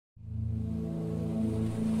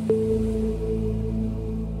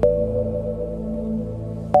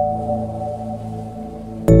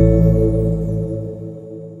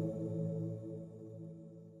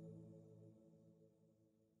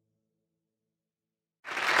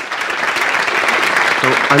So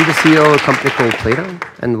I'm the CEO of a company called Plato,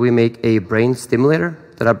 and we make a brain stimulator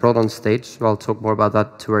that I brought on stage. So I'll talk more about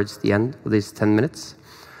that towards the end of these 10 minutes.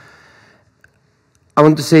 I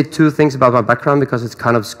want to say two things about my background because it's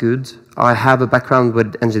kind of skewed. I have a background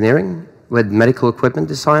with engineering, with medical equipment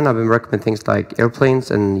design. I've been working with things like airplanes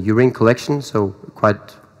and urine collection, so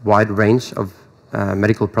quite wide range of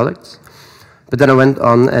medical products. But then I went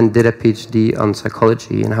on and did a PhD on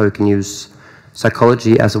psychology and how you can use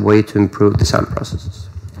psychology as a way to improve design processes.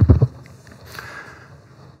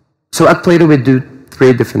 So at Plato, we do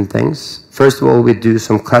three different things. First of all, we do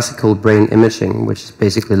some classical brain imaging, which is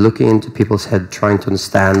basically looking into people's head, trying to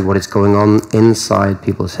understand what is going on inside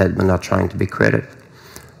people's head when they're trying to be creative.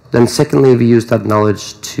 Then secondly, we use that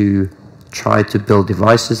knowledge to try to build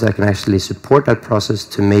devices that can actually support that process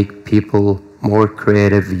to make people more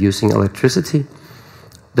creative using electricity.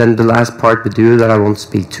 Then the last part we do that I won't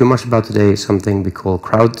speak too much about today is something we call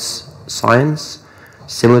crowd science,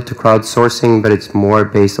 similar to crowdsourcing, but it's more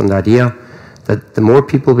based on the idea that the more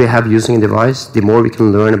people we have using a device, the more we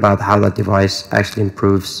can learn about how that device actually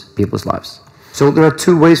improves people's lives. So there are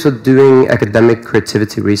two ways of doing academic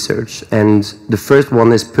creativity research, and the first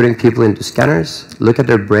one is putting people into scanners, look at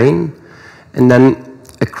their brain, and then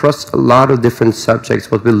across a lot of different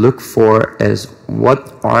subjects, what we look for is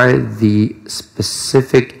what are the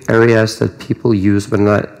specific areas that people use when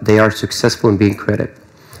they are successful in being creative.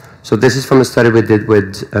 So this is from a study we did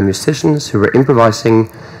with musicians who were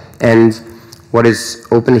improvising, and what is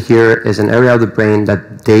open here is an area of the brain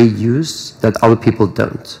that they use that other people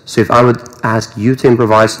don't. So if I would ask you to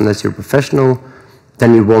improvise unless you're a professional,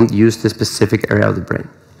 then you won't use the specific area of the brain.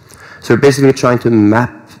 So we're basically trying to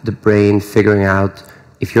map the brain, figuring out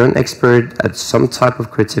if you're an expert at some type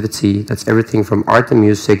of creativity, that's everything from art and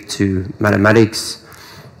music to mathematics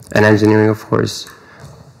and engineering, of course,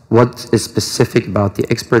 what is specific about the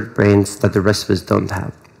expert brains that the rest of us don't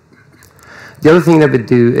have. The other thing that we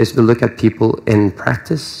do is we look at people in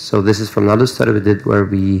practice. So this is from another study we did where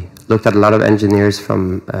we looked at a lot of engineers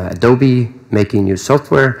from Adobe making new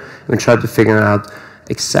software, and we tried to figure out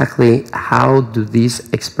exactly how do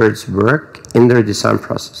these experts work in their design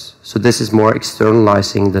process. So this is more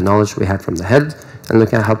externalizing the knowledge we have from the head and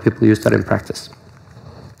looking at how people use that in practice.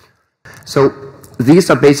 So these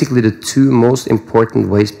are basically the two most important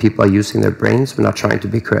ways people are using their brains when they're trying to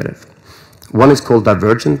be creative. One is called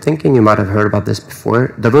divergent thinking. You might have heard about this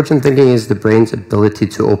before. Divergent thinking is the brain's ability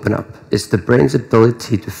to open up. It's the brain's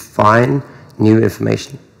ability to find new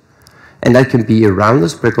information. And that can be around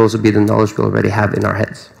us, but it can also be the knowledge we already have in our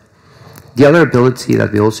heads. The other ability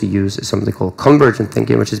that we also use is something called convergent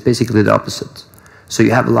thinking, which is basically the opposite. So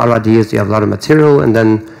you have a lot of ideas, you have a lot of material, and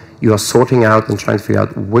then you are sorting out and trying to figure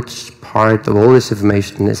out which part of all this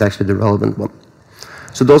information is actually the relevant one.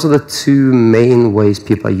 So those are the two main ways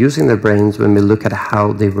people are using their brains when we look at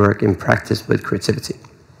how they work in practice with creativity.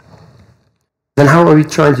 Then how are we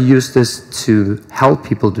trying to use this to help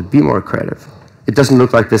people to be more creative? It doesn't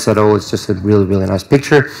look like this at all, it's just a really, really nice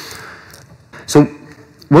picture. So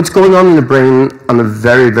what's going on in the brain on a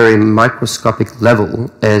very, very microscopic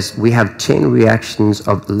level is we have chain reactions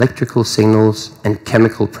of electrical signals and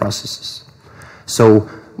chemical processes. So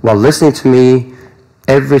while listening to me,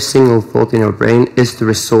 every single thought in your brain is the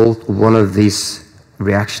result of one of these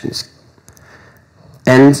reactions.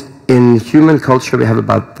 And in human culture, we have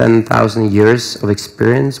about 10,000 years of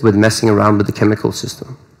experience with messing around with the chemical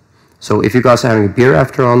system. So if you guys are having a beer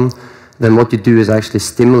after on, then what you do is actually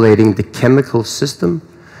stimulating the chemical system.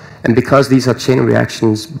 And because these are chain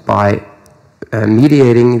reactions by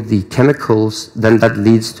mediating the chemicals, then that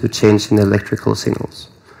leads to a change in the electrical signals.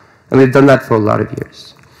 And we've done that for a lot of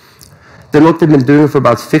years. Then what they've been doing for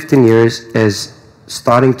about 15 years is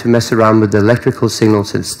starting to mess around with the electrical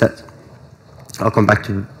signals instead. I'll come back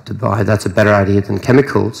to why that's a better idea than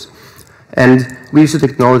chemicals. And we use a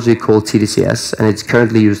technology called TDCS, and it's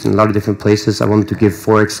currently used in a lot of different places. I wanted to give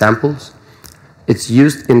 4 examples. It's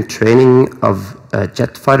used in training of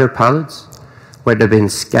jet fighter pilots, where they've been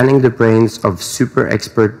scanning the brains of super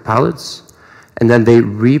expert pilots, and then they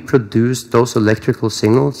reproduce those electrical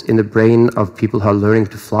signals in the brain of people who are learning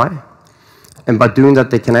to fly. And by doing that,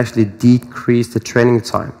 they can actually decrease the training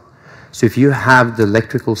time. So if you have the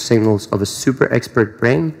electrical signals of a super expert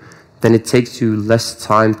brain, then it takes you less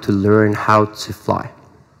time to learn how to fly.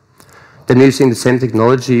 Then using the same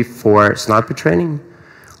technology for sniper training,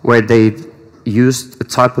 where they used a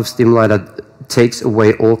type of stimuli that takes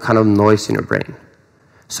away all kind of noise in your brain.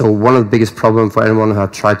 So one of the biggest problems for anyone who has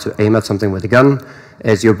tried to aim at something with a gun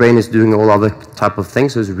is your brain is doing all other type of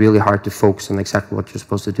things, so it's really hard to focus on exactly what you're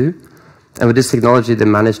supposed to do. And with this technology, they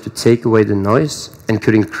managed to take away the noise and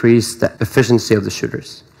could increase the efficiency of the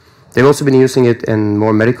shooters. They've also been using it in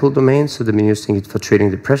more medical domains, so they've been using it for treating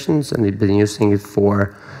depressions, and they've been using it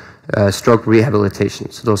for stroke rehabilitation.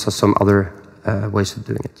 So those are some other ways of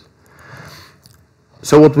doing it.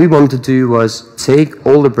 So what we wanted to do was take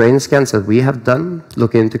all the brain scans that we have done,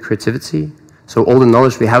 look into creativity, so all the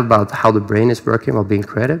knowledge we have about how the brain is working while being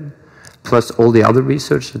creative, plus all the other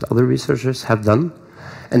research that other researchers have done.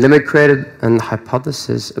 And then we created an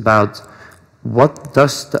hypothesis about what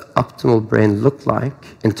does the optimal brain look like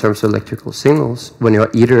in terms of electrical signals when you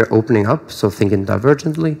are either opening up, so thinking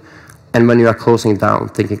divergently, and when you are closing down,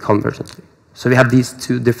 thinking convergently. So we have these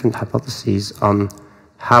two different hypotheses on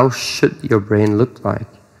how should your brain look like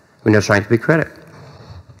when you're trying to be creative.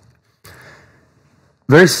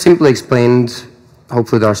 Very simply explained,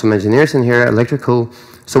 hopefully there are some engineers in here, electrical.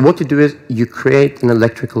 So what you do is you create an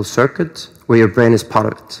electrical circuit where your brain is part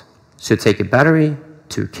of it. So you take a battery,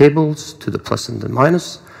 two cables to the plus and the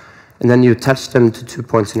minus, and then you attach them to 2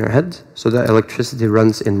 points in your head, so the electricity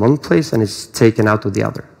runs in one place and is taken out of the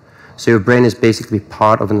other. So your brain is basically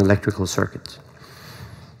part of an electrical circuit.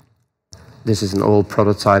 This is an old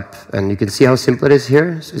prototype, and you can see how simple it is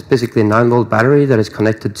here. So it's basically a 9-volt battery that is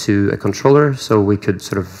connected to a controller, so we could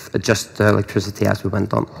sort of adjust the electricity as we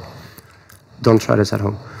went on. Don't try this at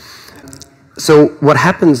home. So what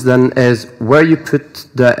happens then is where you put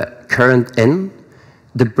the current in,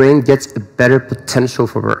 the brain gets a better potential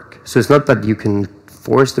for work. So it's not that you can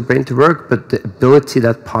force the brain to work, but the ability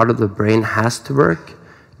that part of the brain has to work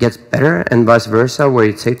gets better, and vice versa, where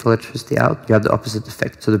you take the electricity out, you have the opposite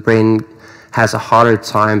effect. So the brain has a harder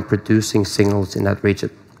time producing signals in that region.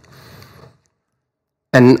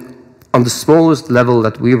 And on the smallest level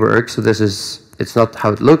that we work, so this is, it's not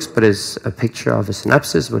how it looks, but it's a picture of a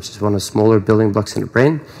synapses, which is one of the smaller building blocks in the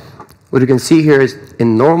brain. What you can see here is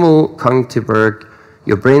in normal cognitive work,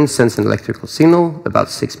 your brain sends an electrical signal, about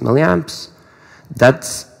 6 milliamps.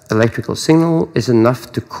 That electrical signal is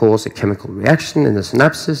enough to cause a chemical reaction in the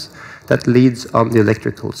synapses that leads on the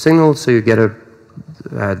electrical signal, so you get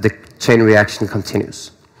the chain reaction continues.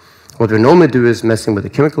 What we normally do is messing with the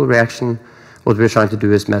chemical reaction. What we're trying to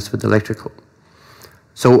do is mess with the electrical.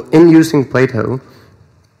 So in using Plato,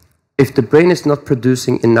 if the brain is not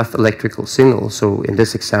producing enough electrical signal, so in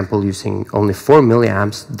this example using only 4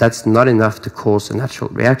 milliamps, that's not enough to cause a natural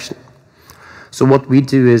reaction. So what we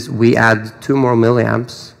do is we add 2 more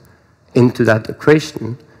milliamps into that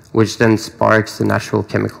equation, which then sparks the natural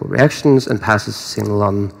chemical reactions and passes the signal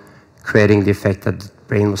on, creating the effect that the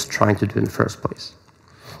brain was trying to do in the first place.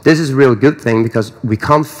 This is a real good thing because we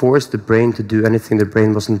can't force the brain to do anything the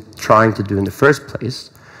brain wasn't trying to do in the first place.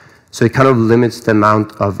 So it kind of limits the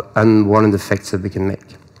amount of unwanted effects that we can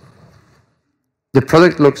make. The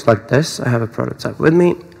product looks like this. I have a prototype with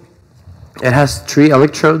me. It has 3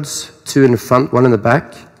 electrodes, 2 in the front, 1 in the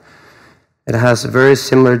back. It has a very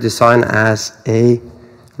similar design as a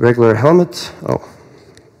regular helmet. Oh,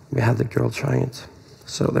 we had the girl trying it.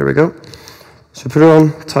 So there we go. So put it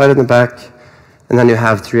on, tie it in the back, and then you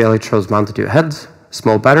have 3 electrodes mounted to your head,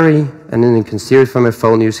 small battery, and then you can steer it from your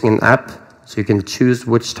phone using an app, so you can choose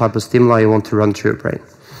which type of stimuli you want to run through your brain.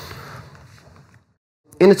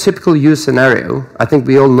 In a typical use scenario, I think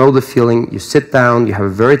we all know the feeling. You sit down, you have a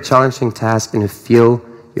very challenging task, and you feel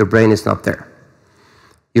your brain is not there.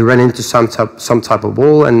 You run into some type of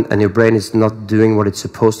wall, and your brain is not doing what it's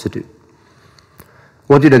supposed to do.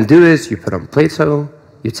 What you then do is you put on Plato,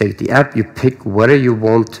 you take the app, you pick whether you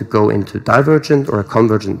want to go into divergent or a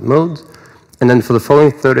convergent mode, and then for the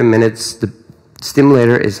following 30 minutes, the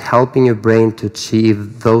stimulator is helping your brain to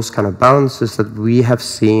achieve those kind of balances that we have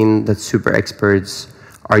seen that super experts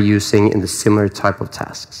are using in the similar type of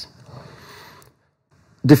tasks.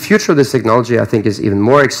 The future of this technology, I think, is even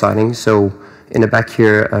more exciting. So in the back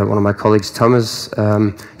here, one of my colleagues, Thomas,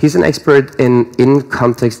 he's an expert in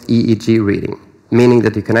in-context Eeg reading, meaning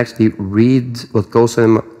that you can actually read what goes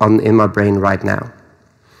on in my brain right now.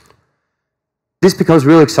 This becomes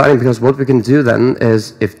really exciting because what we can do then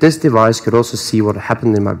is, if this device could also see what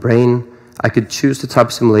happened in my brain, I could choose the type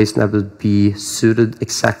of simulation that would be suited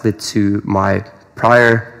exactly to my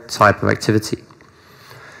prior type of activity.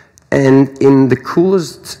 And in the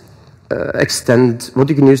coolest extent, what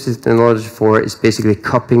you can use this technology for is basically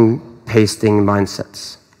copying, pasting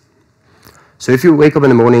mindsets. So if you wake up in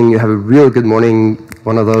the morning, you have a real good morning,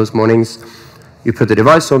 one of those mornings, you put the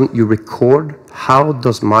device on, you record, how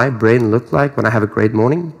does my brain look like when I have a great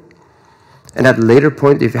morning? And at a later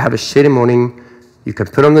point, if you have a shitty morning, you can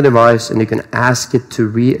put on the device and you can ask it to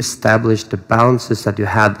re-establish the balances that you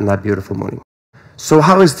had in that beautiful morning. So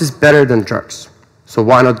how is this better than drugs? So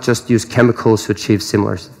why not just use chemicals to achieve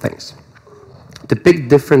similar things? The big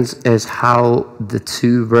difference is how the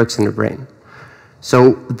two works in the brain.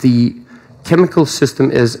 So the chemical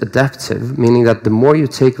system is adaptive, meaning that the more you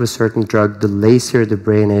take of a certain drug, the lazier the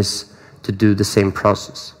brain is to do the same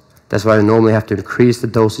process. That's why you normally have to increase the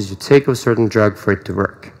dosage you take of a certain drug for it to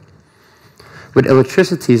work. With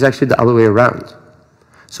electricity, it's actually the other way around.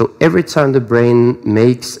 So every time the brain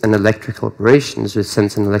makes an electrical operation, so it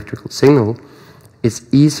sends an electrical signal, it's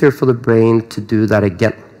easier for the brain to do that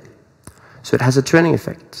again. So it has a training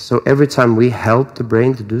effect. So every time we help the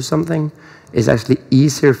brain to do something, it's actually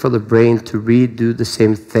easier for the brain to redo the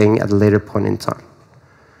same thing at a later point in time.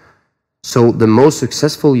 So the most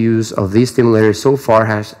successful use of these stimulators so far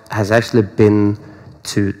has actually been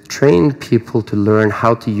to train people to learn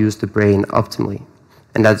how to use the brain optimally.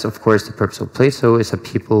 And that's, of course, the purpose of Plato, is that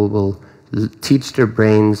people will teach their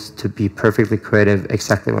brains to be perfectly creative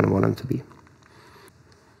exactly when I want them to be.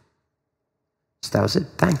 So that was it.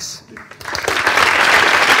 Thanks.